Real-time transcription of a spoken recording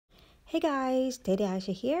Hey guys, diy+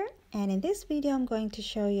 here, and in this video I'm going to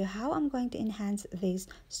show you how I'm going to enhance this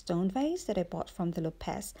stone vase that I bought from the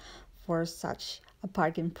Lopez for such a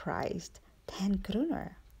bargain priced 10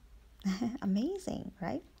 kroner. Amazing,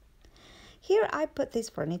 right? Here I put these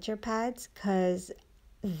furniture pads because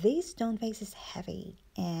this stone vase is heavy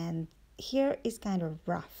and here is kind of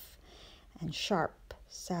rough and sharp,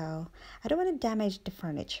 so I don't want to damage the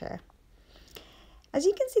furniture. As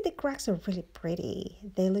you can see, the cracks are really pretty.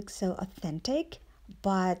 They look so authentic,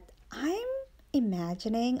 but I'm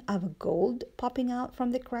imagining of a gold popping out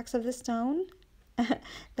from the cracks of the stone.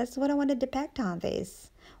 That's what I want to depict on this.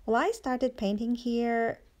 Well, I started painting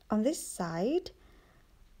here on this side,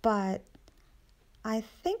 but I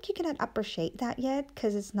think you cannot appreciate that yet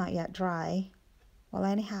because it's not yet dry. Well,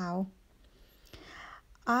 anyhow,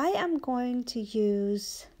 I am going to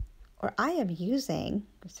use, or I am using,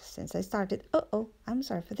 since I started, I'm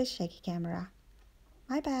sorry for this shaky camera.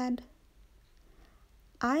 My bad.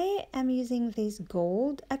 I am using this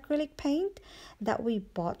gold acrylic paint that we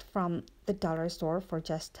bought from the dollar store for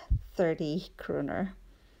just 30 kroner.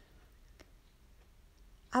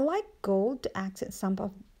 I like gold to accent some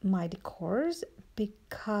of my decors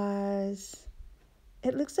because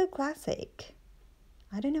it looks so classic.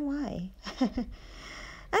 I don't know why.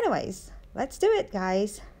 Anyways, let's do it,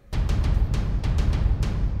 guys.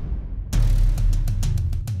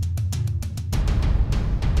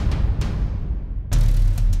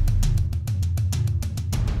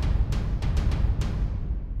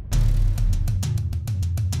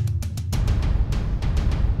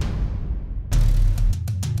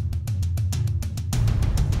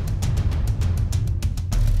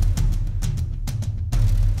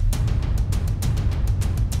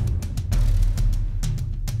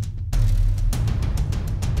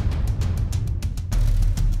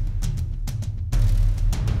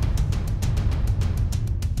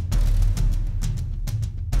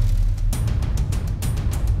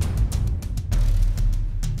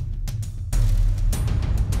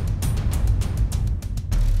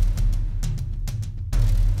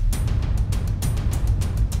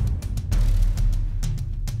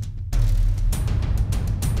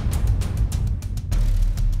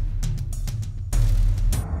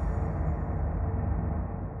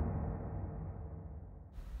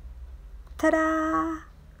 Ta-da!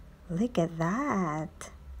 Look at that.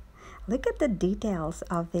 Look at the details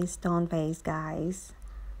of this stone vase, guys.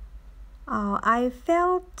 Oh, I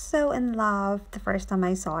felt so in love the first time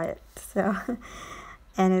I saw it. So,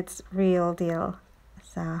 and it's real deal.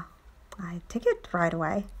 So, I took it right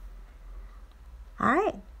away. All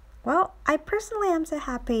right. Well, I personally am so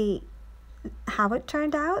happy how it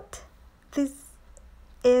turned out. This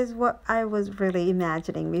is what I was really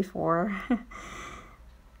imagining before.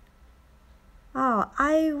 Oh,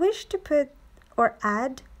 I wish to put or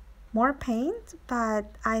add more paint, but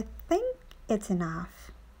I think it's enough.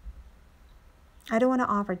 I don't want to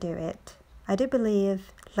overdo it. I do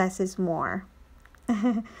believe less is more.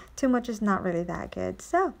 Too much is not really that good.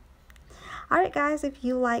 So, alright guys, if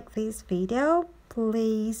you like this video,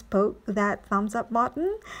 please poke that thumbs up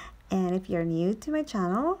button. And if you're new to my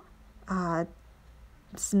channel,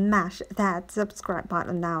 smash that subscribe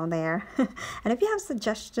button down there. And if you have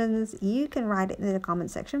suggestions, you can write it in the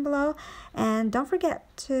comment section below, and don't forget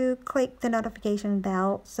to click the notification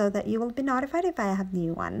bell so that you will be notified if I have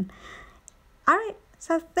new one. All right,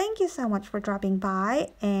 so thank you so much for dropping by,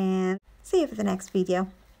 and see you for the next video.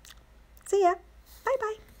 See ya. Bye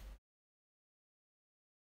bye.